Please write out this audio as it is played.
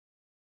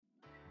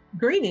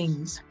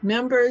Greetings,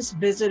 members,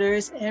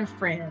 visitors, and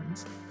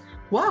friends.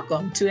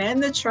 Welcome to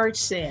And the Church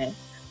Said,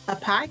 a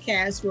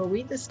podcast where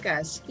we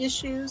discuss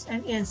issues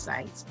and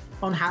insights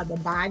on how the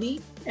body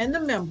and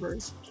the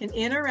members can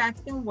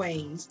interact in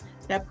ways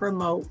that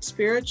promote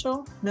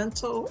spiritual,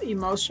 mental,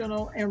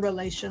 emotional, and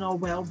relational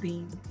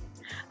well-being.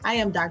 I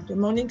am Dr.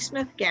 Monique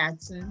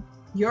Smith-Gadsden,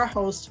 your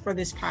host for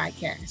this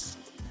podcast.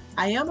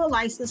 I am a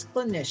licensed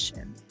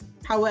clinician.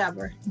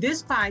 However,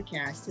 this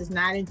podcast is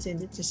not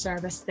intended to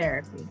serve as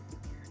therapy.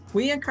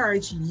 We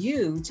encourage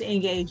you to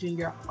engage in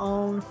your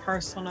own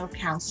personal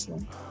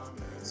counseling.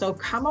 So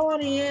come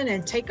on in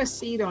and take a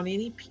seat on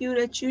any pew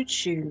that you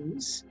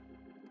choose.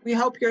 We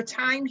hope your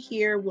time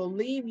here will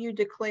leave you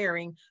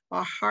declaring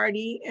a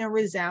hearty and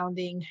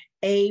resounding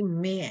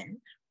amen.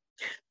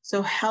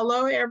 So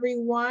hello,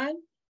 everyone.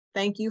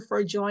 Thank you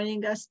for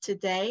joining us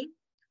today.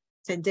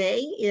 Today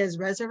is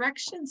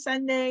Resurrection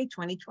Sunday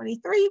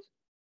 2023.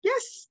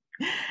 Yes.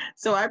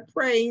 So I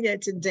pray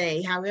that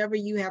today, however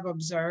you have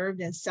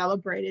observed and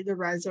celebrated the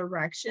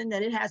resurrection,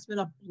 that it has been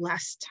a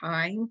blessed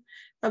time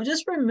of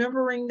just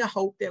remembering the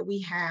hope that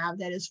we have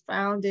that is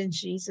found in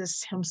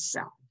Jesus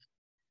himself.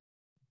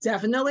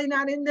 Definitely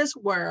not in this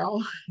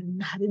world,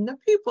 not in the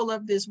people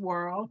of this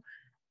world.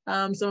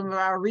 Some of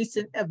our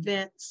recent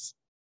events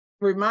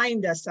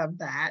remind us of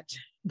that,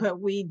 but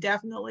we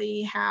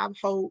definitely have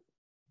hope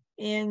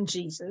in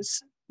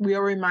Jesus. We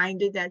are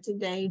reminded that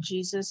today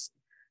Jesus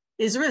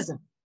is risen.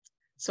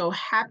 So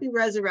happy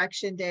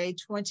Resurrection Day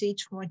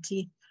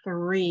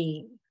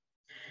 2023.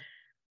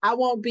 I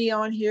won't be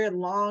on here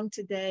long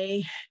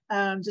today.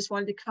 Just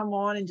wanted to come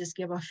on and just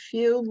give a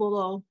few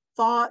little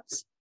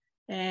thoughts,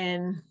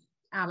 and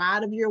I'm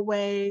out of your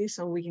way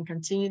so we can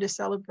continue to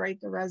celebrate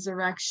the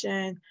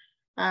resurrection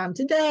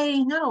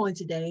today, not only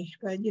today,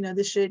 but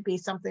this should be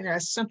something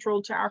that's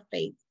central to our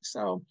faith.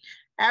 So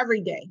every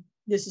day,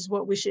 this is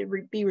what we should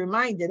be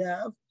reminded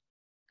of.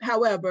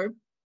 However,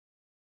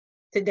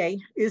 today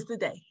is the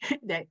day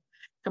that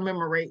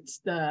commemorates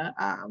the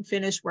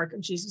finished work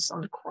of Jesus on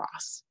the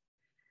cross.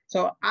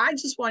 So I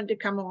just wanted to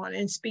come on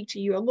and speak to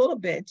you a little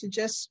bit to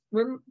just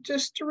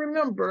to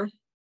remember,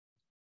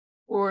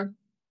 or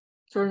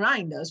to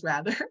remind us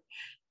rather,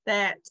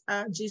 that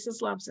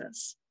Jesus loves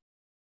us.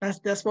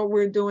 That's what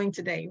we're doing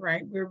today,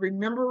 right? We're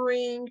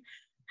remembering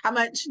how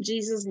much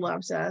Jesus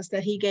loves us,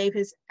 that he gave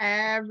his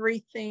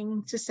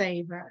everything to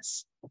save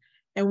us.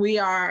 And we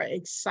are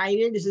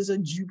excited. This is a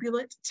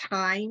jubilant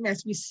time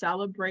as we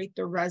celebrate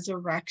the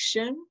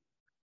resurrection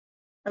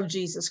of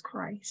Jesus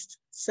Christ.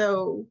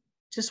 So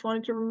just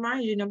wanted to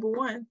remind you, number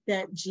one,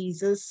 that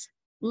Jesus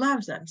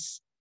loves us.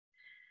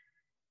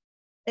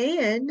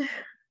 And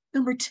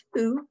number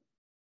two,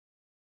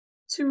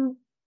 to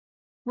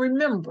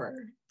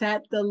remember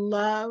that the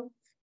love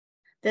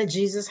that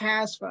Jesus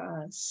has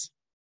for us,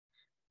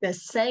 the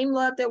same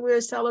love that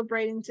we're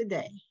celebrating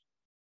today,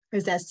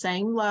 is that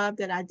same love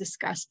that I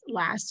discussed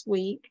last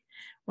week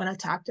when I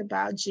talked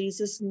about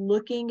Jesus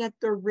looking at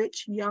the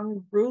rich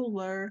young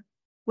ruler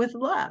with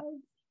love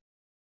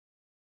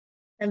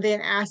and then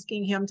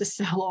asking him to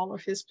sell all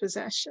of his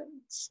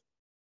possessions.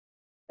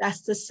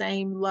 That's the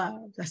same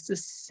love. That's the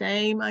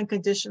same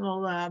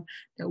unconditional love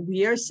that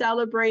we are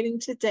celebrating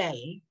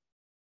today.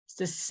 It's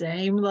the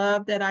same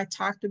love that I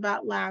talked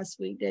about last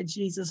week that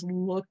Jesus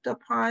looked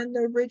upon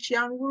the rich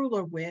young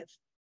ruler with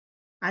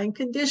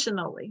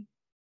unconditionally,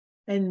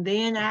 and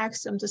then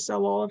asked him to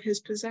sell all of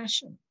his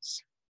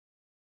possessions.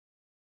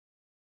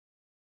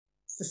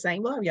 It's the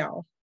same love,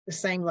 y'all. The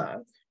same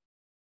love.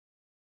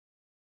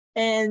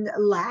 And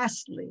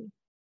lastly,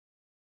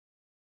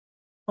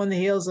 on the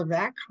heels of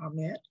that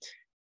comment,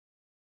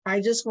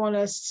 I just want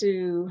us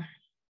to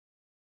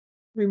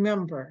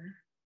remember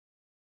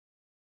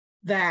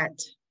that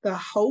the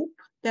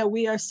hope that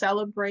we are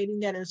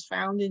celebrating that is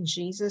found in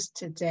Jesus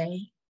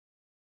today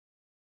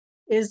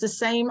is the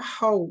same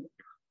hope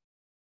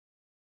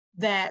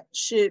that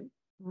should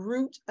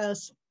root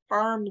us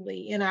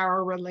firmly in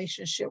our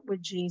relationship with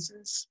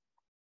Jesus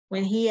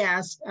when he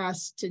asked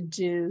us to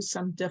do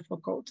some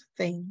difficult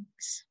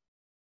things.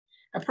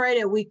 I pray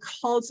that we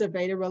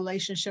cultivate a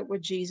relationship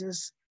with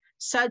Jesus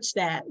such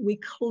that we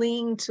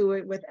cling to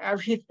it with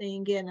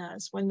everything in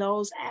us when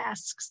those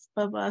asks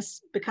of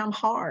us become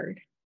hard.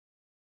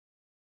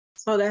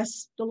 So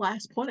that's the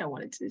last point I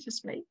wanted to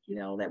just make,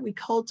 that we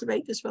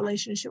cultivate this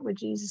relationship with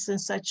Jesus in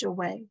such a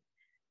way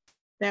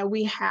that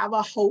we have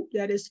a hope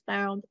that is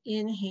found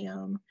in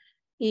him,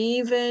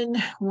 even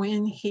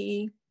when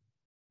he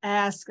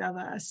asks of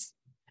us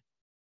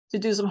to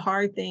do some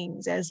hard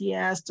things, as he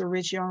asked the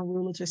rich young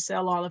ruler to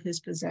sell all of his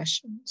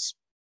possessions.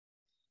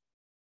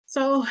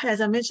 So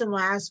as I mentioned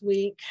last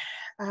week,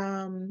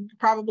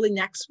 probably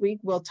next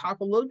week, we'll talk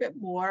a little bit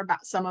more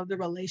about some of the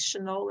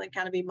relational and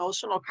kind of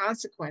emotional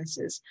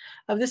consequences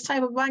of this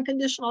type of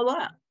unconditional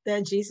love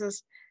that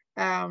Jesus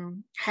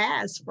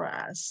has for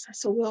us.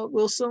 So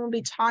we'll soon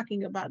be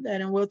talking about that,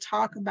 and we'll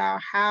talk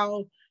about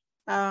how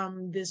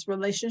this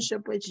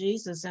relationship with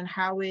Jesus and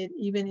how it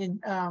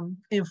even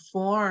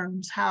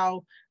informs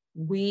how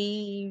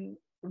we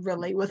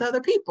relate with other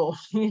people,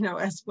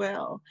 as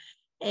well.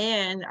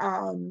 and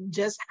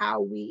just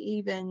how we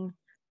even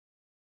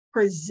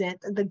present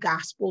the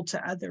gospel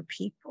to other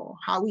people,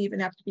 how we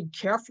even have to be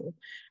careful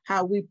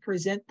how we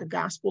present the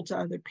gospel to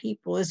other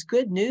people. It's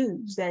good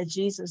news that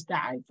Jesus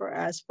died for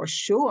us, for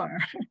sure,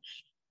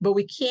 but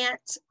we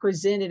can't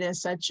present it in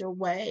such a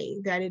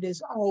way that it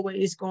is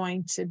always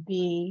going to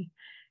be,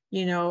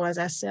 as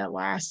I said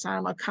last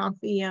time, a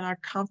comfy and a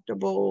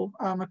comfortable,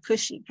 a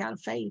cushy kind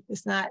of faith.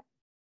 It's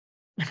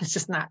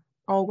just not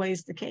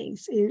always the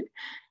case.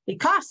 It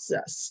costs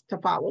us to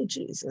follow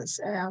Jesus,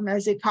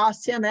 as it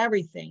cost him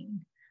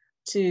everything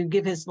to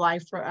give his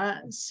life for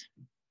us.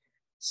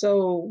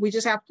 So we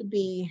just have to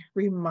be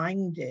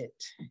reminded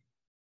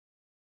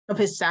of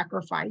his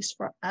sacrifice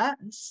for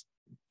us.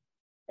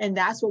 And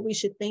that's what we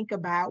should think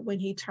about when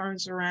he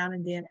turns around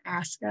and then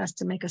asks us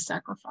to make a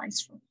sacrifice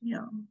for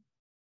him.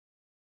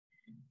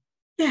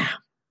 Yeah.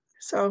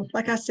 So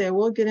like I said,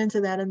 we'll get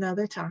into that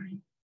another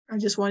time. I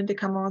just wanted to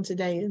come on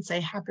today and say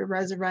happy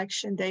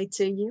Resurrection Day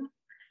to you.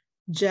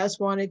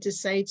 Just wanted to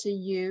say to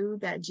you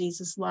that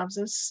Jesus loves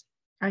us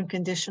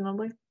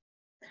unconditionally.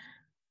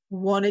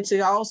 Wanted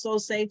to also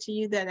say to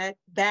you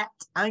that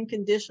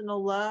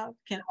unconditional love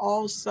can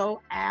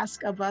also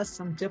ask of us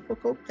some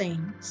difficult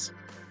things.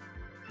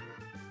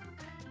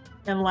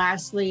 And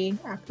lastly,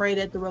 I pray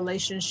that the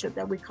relationship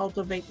that we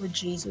cultivate with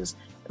Jesus,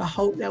 the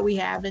hope that we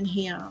have in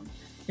him,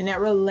 and that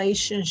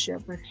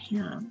relationship with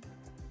him,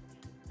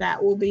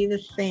 that will be the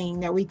thing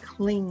that we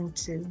cling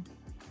to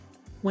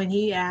when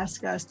he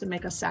asks us to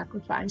make a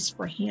sacrifice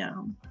for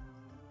him,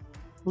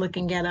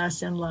 looking at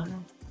us in love.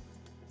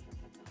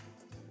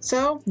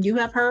 So you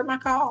have heard my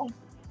call.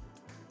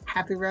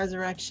 Happy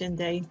Resurrection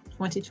Day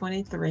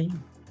 2023.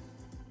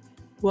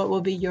 What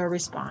will be your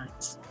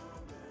response?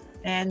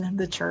 And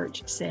the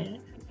church said.